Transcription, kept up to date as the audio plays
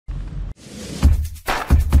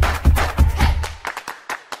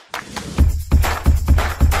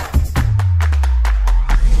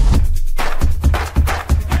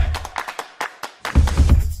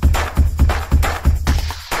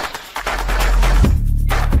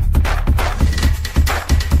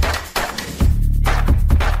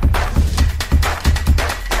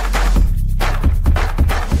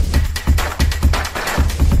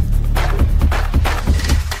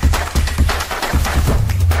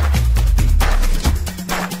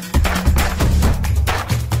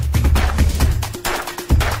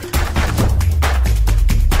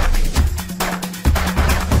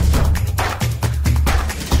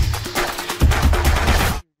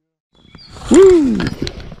Oh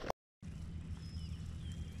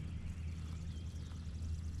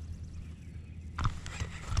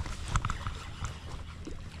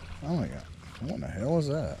my God, what the hell is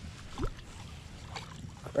that?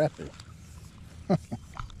 Crappie.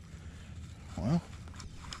 Well,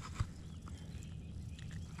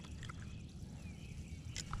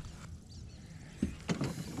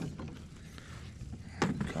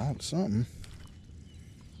 caught something.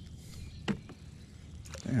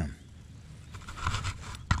 Damn.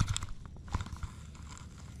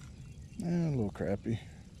 Yeah, a little crappie.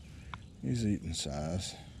 He's eating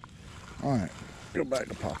size. All right, go back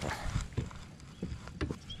to Papa.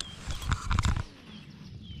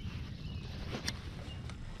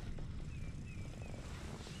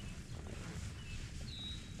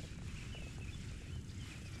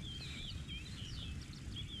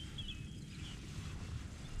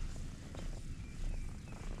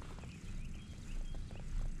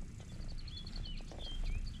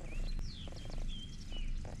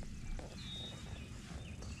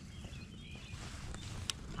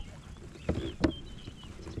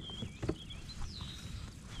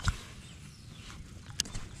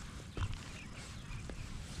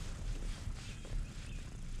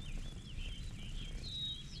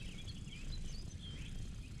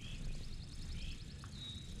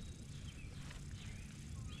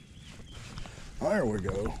 There we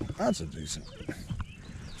go. That's a decent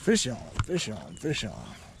fish on, fish on, fish on.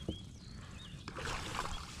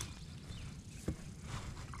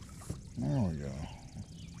 There we go.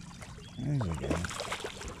 There's a good one.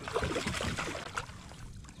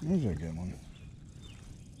 There's a good one.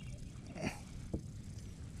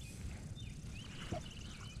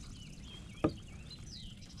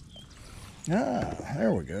 Ah,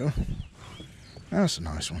 there we go. That's a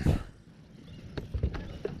nice one.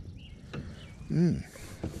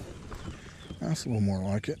 That's a little more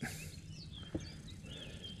like it.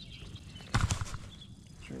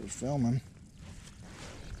 Sure was filming.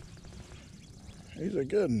 He's a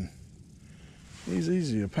good one. He's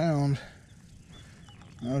easy a pound.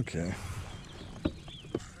 Okay.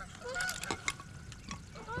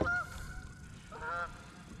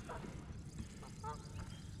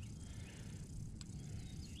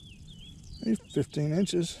 He's 15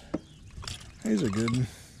 inches. He's a good one.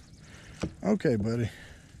 Okay, buddy.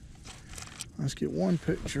 Let's get one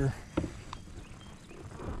picture.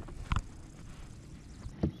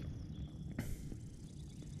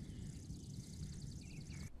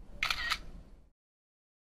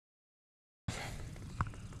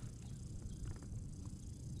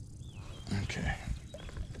 Okay.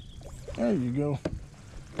 There you go.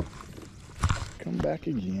 Come back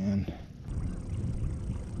again.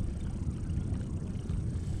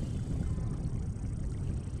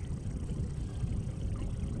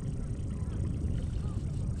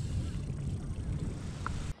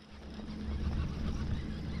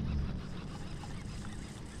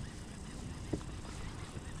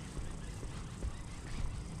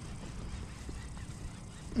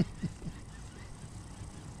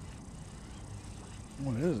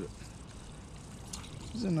 What is it?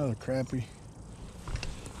 Is it another crappie?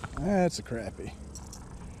 That's a crappie.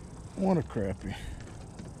 What a crappie.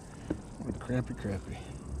 What a crappie crappie.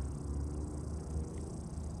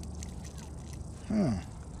 Huh.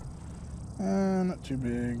 Not too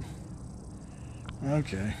big.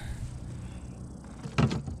 Okay.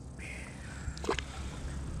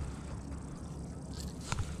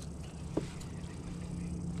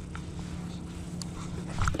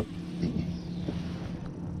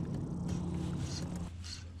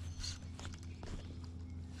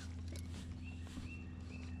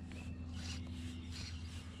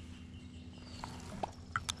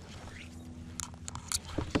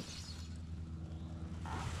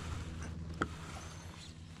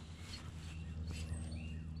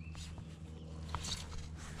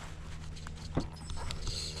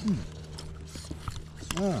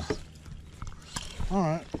 Ah. All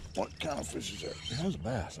right. What kind of fish is that? That's a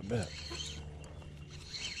bass, I bet.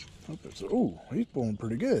 Hope it's. Ooh, he's pulling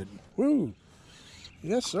pretty good. Woo.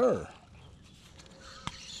 Yes, sir.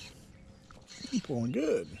 He's pulling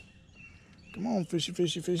good. Come on, fishy,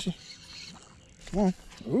 fishy, fishy. Come on.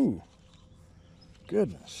 Ooh.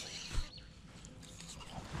 Goodness.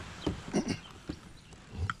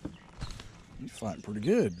 He's fighting pretty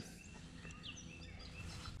good.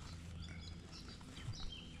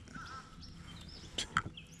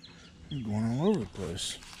 He's going all over the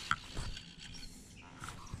place.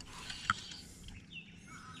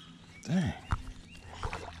 Dang.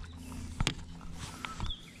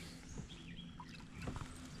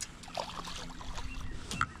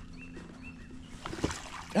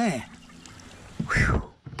 Dang. Whew.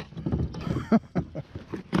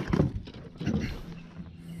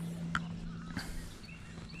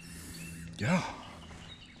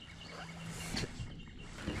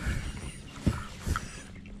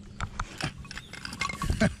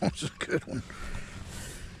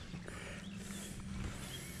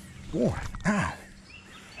 Boy, ow.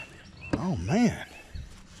 Oh man.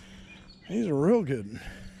 He's a real good one.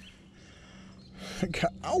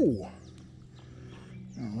 Oh!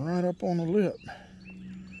 Right up on the lip.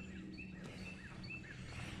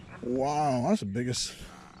 Wow, that's the biggest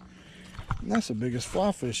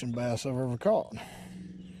fly fishing bass I've ever caught.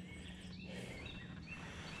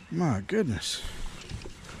 My goodness.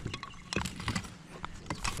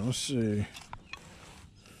 Let's see.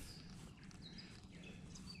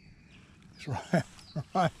 It's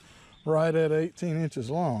right at 18 inches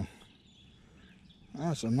long.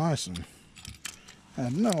 That's a nice one. I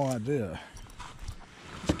had no idea.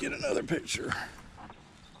 Let's get another picture.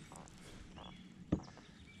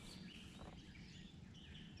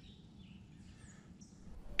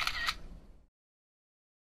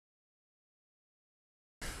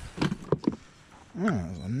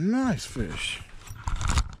 That's a nice fish.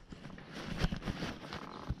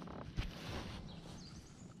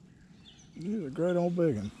 He's a great old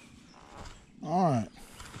big one. All right.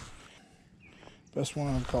 Best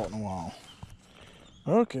one I've caught in a while.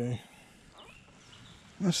 Okay.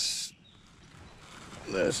 Let's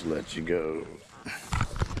let you go.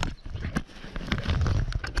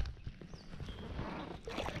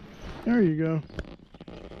 There you go.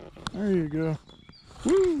 There you go.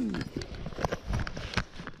 Woo!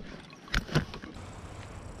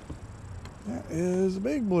 That is a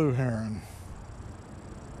big blue heron.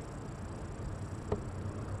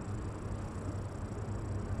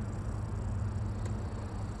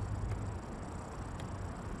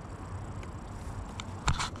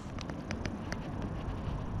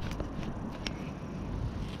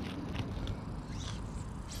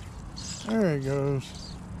 There he goes.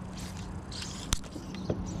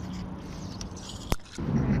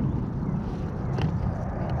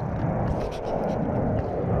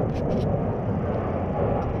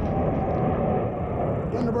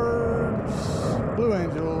 Thunderbirds, blue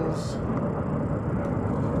angels.